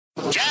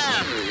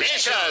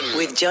Mission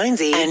with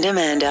Jonesy and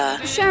Amanda.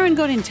 Sharon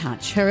got in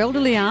touch. Her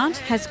elderly aunt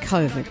has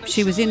COVID.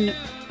 She was in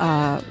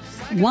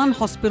one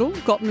hospital,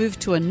 got moved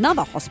to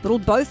another hospital,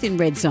 both in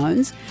red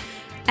zones,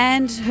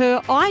 and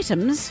her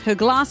items, her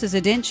glasses,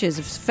 her dentures,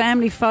 a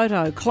family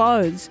photo,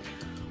 clothes,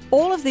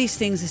 all of these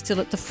things are still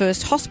at the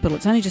first hospital.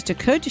 It's only just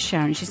occurred to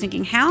Sharon. She's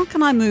thinking, how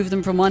can I move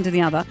them from one to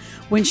the other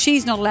when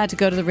she's not allowed to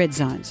go to the red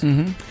zones?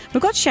 Mm-hmm.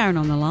 We've got Sharon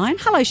on the line.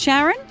 Hello,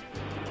 Sharon.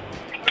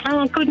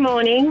 Oh, good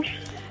morning.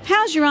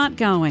 How's your aunt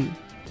going?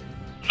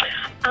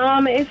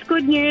 It's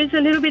good news, a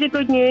little bit of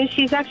good news.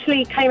 She's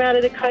actually came out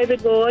of the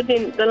COVID ward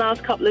in the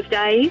last couple of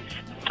days.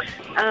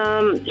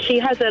 She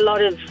has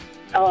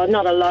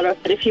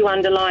but a few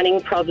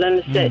underlying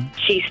problems that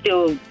she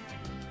still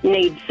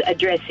needs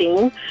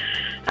addressing.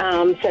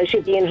 So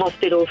she'll be in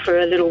hospital for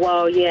a little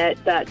while yet,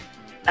 but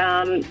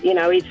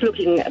it's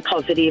looking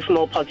positive,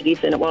 more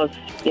positive than it was.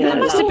 It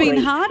must have been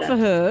week, hard for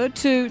her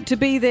to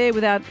be there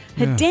without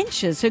her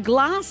dentures, her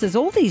glasses,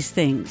 all these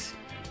things.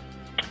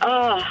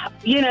 Oh,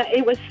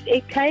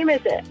 it came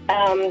as a,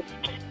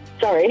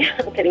 sorry,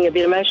 I'm getting a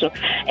bit emotional.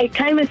 It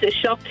came as a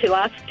shock to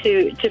us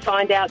to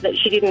find out that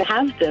she didn't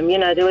have them.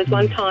 There was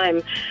one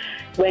time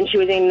when she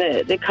was in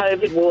the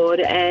COVID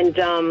ward and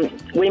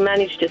we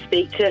managed to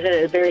speak to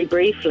her very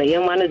briefly,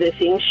 and one of the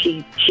things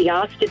she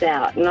asked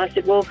about, and I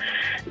said, well,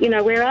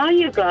 where are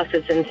your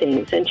glasses and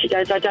things? And she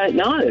goes, I don't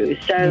know.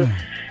 So,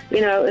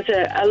 it was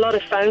a lot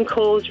of phone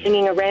calls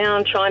ringing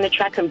around trying to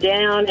track them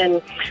down,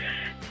 and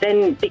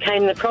then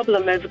became the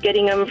problem of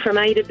getting them from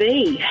A to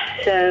B.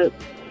 So,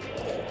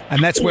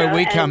 and that's where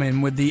we come in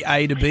with the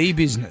A to B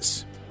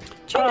business.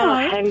 Do you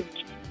know?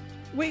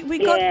 We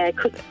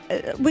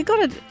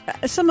got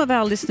some of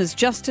our listeners,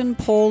 Justin,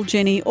 Paul,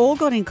 Jenny, all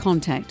got in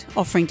contact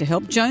offering to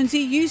help. Jonesy,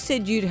 you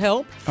said you'd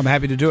help. I'm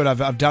happy to do it.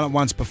 I've done it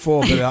once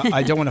before, but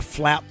I don't want to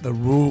flout the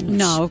rules.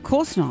 No, of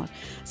course not.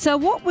 So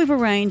what we've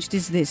arranged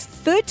is this.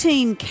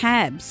 13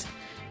 cabs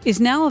is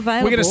now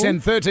available. We're going to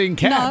send 13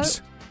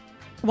 cabs?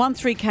 No,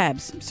 13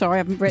 cabs. Sorry, I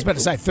haven't read. I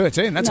was about to say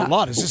 13. That's a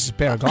lot. It's just a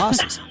pair of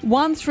glasses.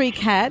 13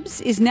 cabs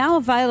is now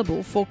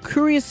available for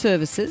courier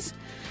services.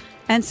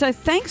 And so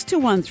thanks to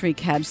 13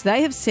 cabs,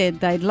 they have said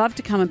they'd love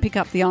to come and pick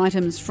up the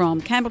items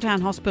from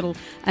Campbelltown Hospital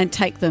and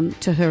take them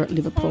to her at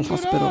Liverpool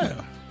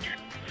Hospital.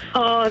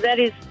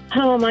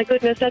 Oh, my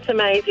goodness, that's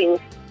amazing.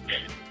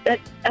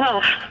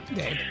 She'll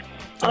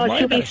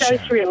be so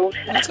thrilled.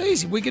 It's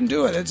easy. We can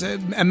do it.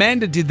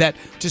 Amanda did that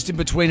just in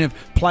between of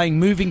playing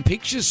moving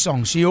pictures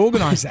songs. She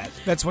organised that.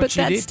 That's what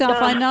she did. But that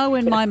stuff, I know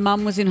when my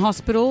mum was in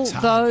hospital,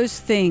 those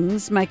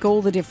things make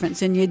all the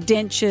difference. And your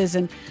dentures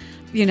and...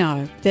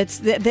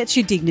 that's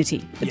your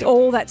dignity. Yep.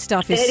 All that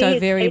stuff is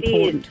very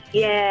important.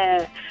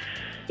 Yeah.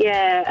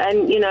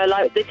 And,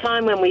 like the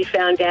time when we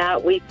found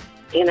out, we,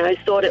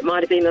 thought it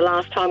might have been the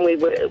last time we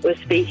were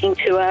speaking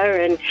to her.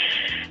 And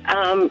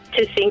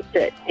to think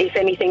that if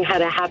anything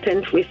had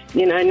happened with,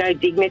 no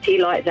dignity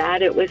like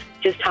that, it was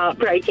just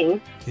heartbreaking.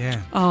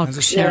 Yeah. It was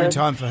a scary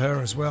time for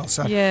her as well.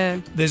 So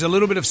there's a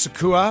little bit of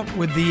Sakua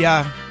with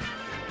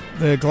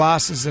the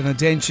glasses and the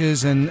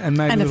dentures and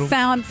maybe and a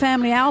found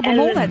family album,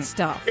 all that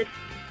stuff.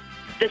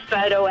 The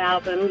photo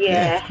album,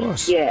 Yeah, of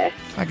course. Yeah.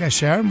 Okay,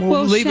 Sharon.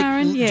 We'll leave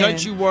Sharon, it.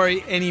 Don't you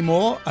worry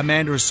anymore.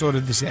 Amanda has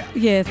sorted this out.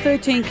 Yeah,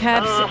 13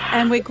 cabs,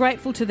 and we're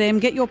grateful to them.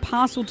 Get your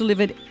parcel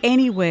delivered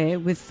anywhere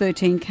with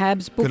 13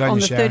 cabs. Book on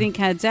the Sharon. 13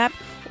 cabs app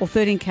or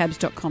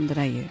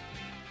 13cabs.com.au.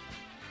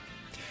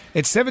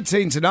 It's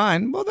 17 to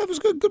 9. Well, that was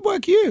good. Good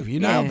work, you. You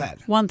nailed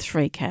that.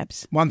 13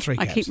 cabs. 13 cabs.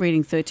 I keep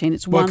reading 13.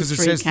 It's 13 cabs. Well, because it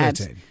says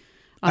 13.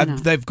 I know.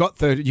 They've got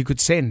 30. You could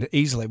send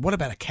easily. What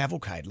about a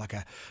cavalcade, like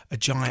a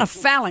giant... A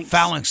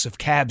phalanx of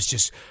cabs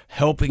just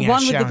helping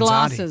out Sharon's One with the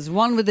glasses, auntie.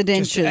 one with the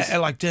dentures. Just,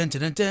 like, dun, dun,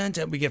 dun, dun,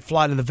 dun. We get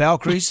Flight of the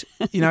Valkyries,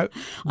 I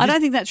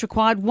don't think that's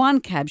required. One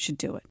cab should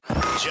do it.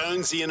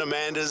 Jonesy and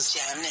Amanda's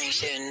Jam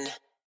Nation.